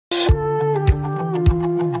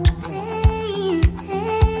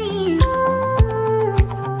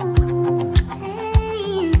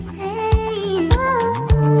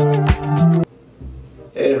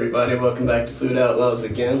welcome back to Food Outlaws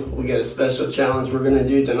again. We got a special challenge we're going to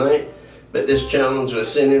do tonight, but this challenge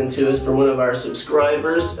was sent in to us from one of our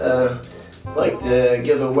subscribers. I'd like to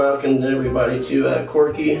give a welcome to everybody to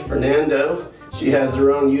Corky Fernando. She has her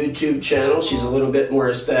own YouTube channel. She's a little bit more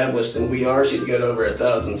established than we are. She's got over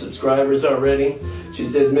 1,000 subscribers already.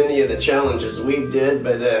 She's did many of the challenges we did,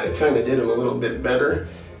 but kind of did them a little bit better.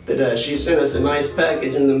 But she sent us a nice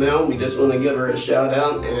package in the mail. We just want to give her a shout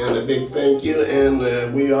out and a big thank you.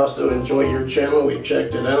 And we also enjoy your channel. We've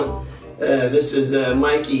checked it out. This is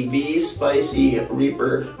Mikey V's Spicy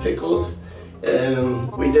Reaper Pickles.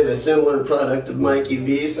 We did a similar product of Mikey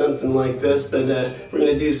V, something like this, but we're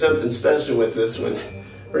going to do something special with this one.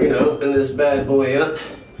 We're going to open this bad boy up,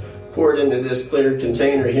 pour it into this clear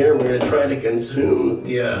container here, and we're going to try to consume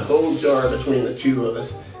the whole jar between the two of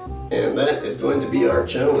us. And that is going to be our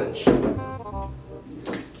challenge.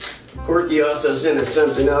 Corky also sent us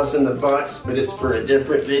something else in the box, but it's for a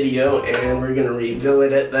different video, and we're going to reveal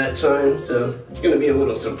it at that time, so it's going to be a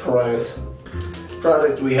little surprise.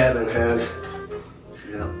 Product we haven't had.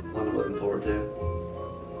 Yeah, one I'm looking forward to.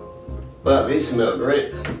 Wow, these smell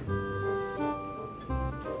great.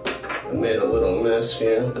 I made a little mess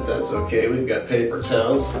here, but that's okay. We've got paper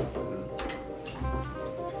towels.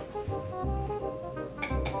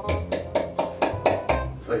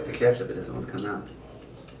 It's like the ketchup, it doesn't want to come out.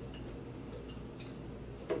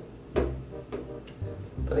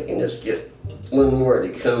 I can just get one more to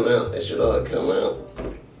come out. They should all come out.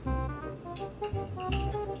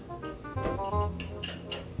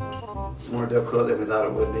 It's more difficult than we thought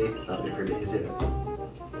it would be. That'll be pretty easy.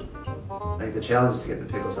 I think the challenge is to get the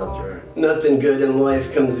pickles out jar. Nothing good in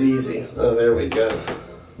life comes easy. Oh, there we go.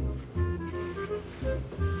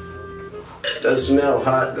 Does smell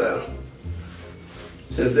hot though.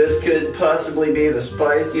 Says this could possibly be the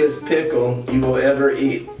spiciest pickle you will ever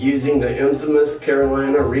eat. Using the infamous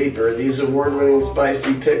Carolina Reaper, these award-winning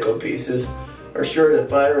spicy pickle pieces are sure to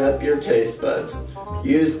fire up your taste buds.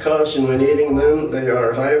 Use caution when eating them, they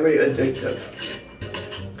are highly addictive.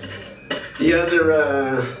 The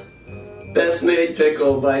other best made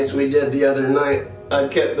pickle bites we did the other night,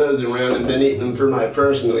 I've kept those around and been eating them for my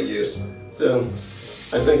personal use. So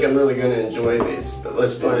I think I'm really going to enjoy these, but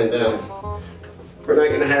let's find out. We're not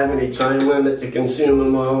going to have any time limit to consume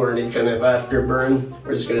them all or any kind of afterburn.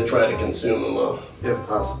 We're just going to try to consume them all. If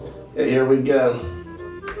possible. And here we go.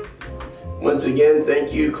 Once again,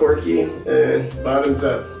 thank you, Corky, and bottoms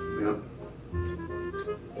up. Yep.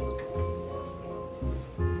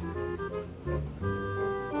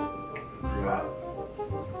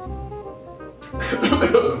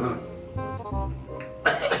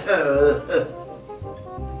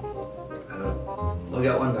 We'll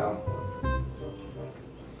get one down.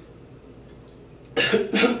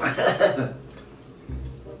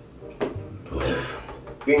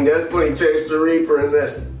 You can definitely taste the Reaper in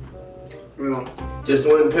this. Just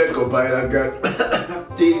one pickle bite, I've got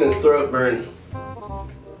decent throat burn.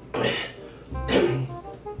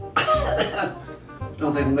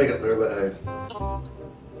 Don't think we'll make it through, but hey.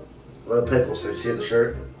 Love pickles, so you see the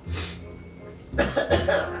shirt?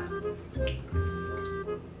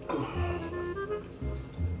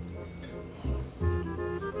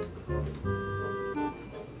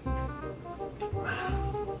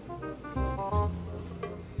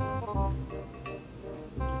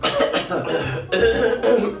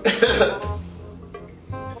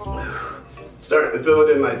 Starting to feel it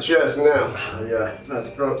in my chest now. Yeah, that's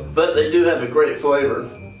gross. But they do have a great flavor.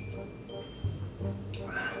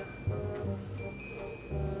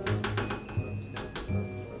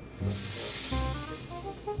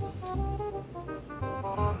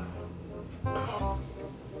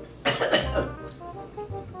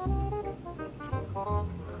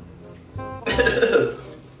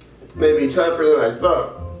 Maybe tougher than I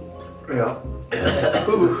thought. Yeah.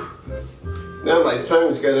 Now my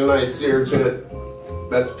tongue's got a nice sear to it.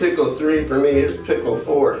 That's pickle 3 for me. Here's pickle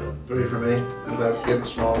 4. 3 for me. I'm about to get the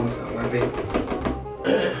small ones. I'm gonna be.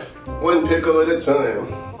 One pickle at a time.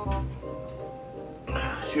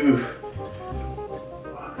 Phew.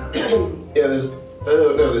 Yeah, this. I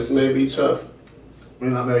don't know. This may be tough. We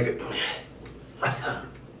might make it.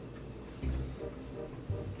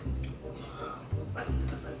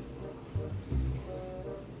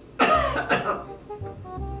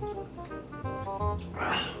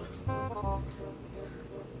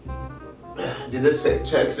 Did this say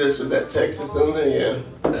Texas? Was that Texas on there?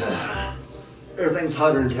 Yeah. Everything's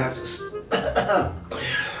hotter in Texas.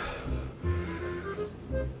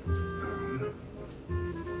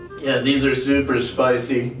 Yeah, these are super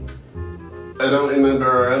spicy. I don't remember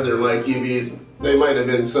our other Mikey V's. They might have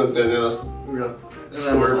been something else. Yeah.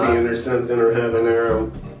 Scorpion or something, or habanero.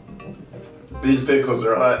 These pickles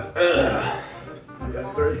are hot. I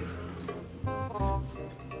got 3.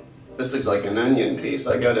 This looks like an onion piece.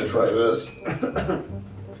 I gotta try this.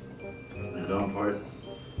 Don't pour it.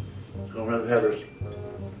 Go over the peppers.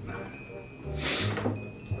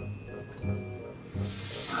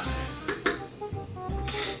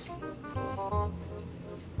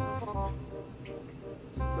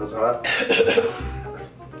 That's hot.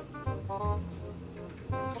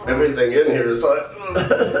 Everything in here is hot.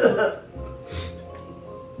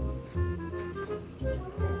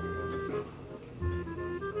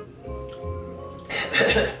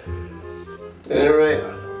 Alright.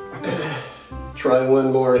 Try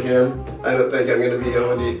one more here. I don't think I'm going to be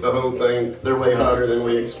able to eat the whole thing. They're way hotter than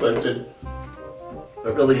we expected.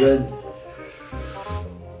 They're really good.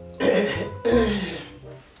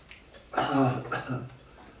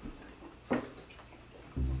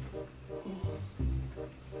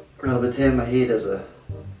 Out of the 10, my heat is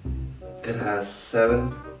it has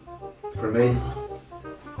 7 for me.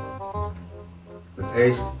 The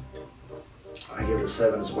taste, I give it a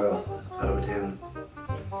 7 as well, out of a 10.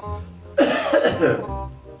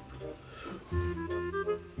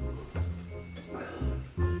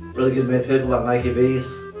 Really good made pickle by Mikey V's.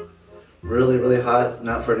 Really, really hot,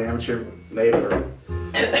 not for an amateur, made for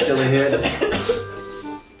chili heads.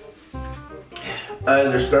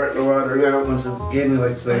 Eyes are starting to water now. Once again, we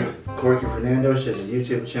like to thank Corky Fernando. She has a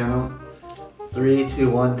YouTube channel,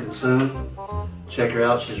 321 Consume. Check her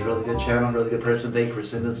out. She's a really good channel, really good person. Thank you for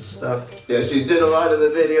sending us stuff. Yeah, she's did a lot of the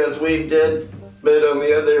videos we did, but on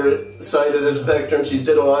the other side of the spectrum, she's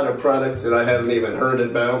did a lot of products that I haven't even heard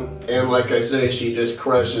about. And like I say, she just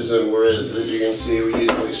crushes them, whereas as you can see, we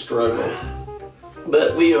usually struggle.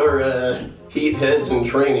 But we are heat heads in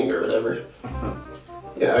training or whatever.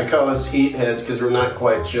 Yeah, I call us heat heads because we're not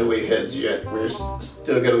quite chili heads yet. We're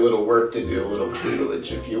still got a little work to do, a little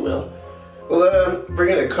tutelage, if you will. Well, we're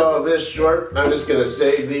going to call this short. I'm just going to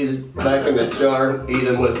save these back in the jar, eat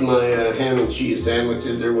them with my ham and cheese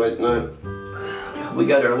sandwiches or whatnot. We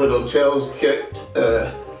got our little tails kicked,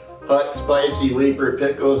 hot, spicy Reaper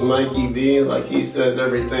Pickles, Mikey V. Like he says,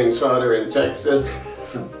 everything's hotter in Texas.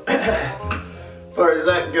 As far as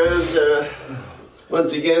that goes,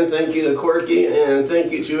 once again, thank you to Corky, and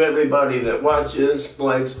thank you to everybody that watches,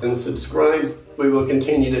 likes, and subscribes. We will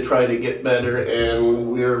continue to try to get better, and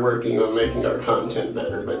we're working on making our content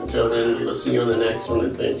better. But until then, we will see you on the next one,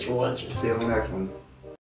 and thanks for watching. See you on the next one.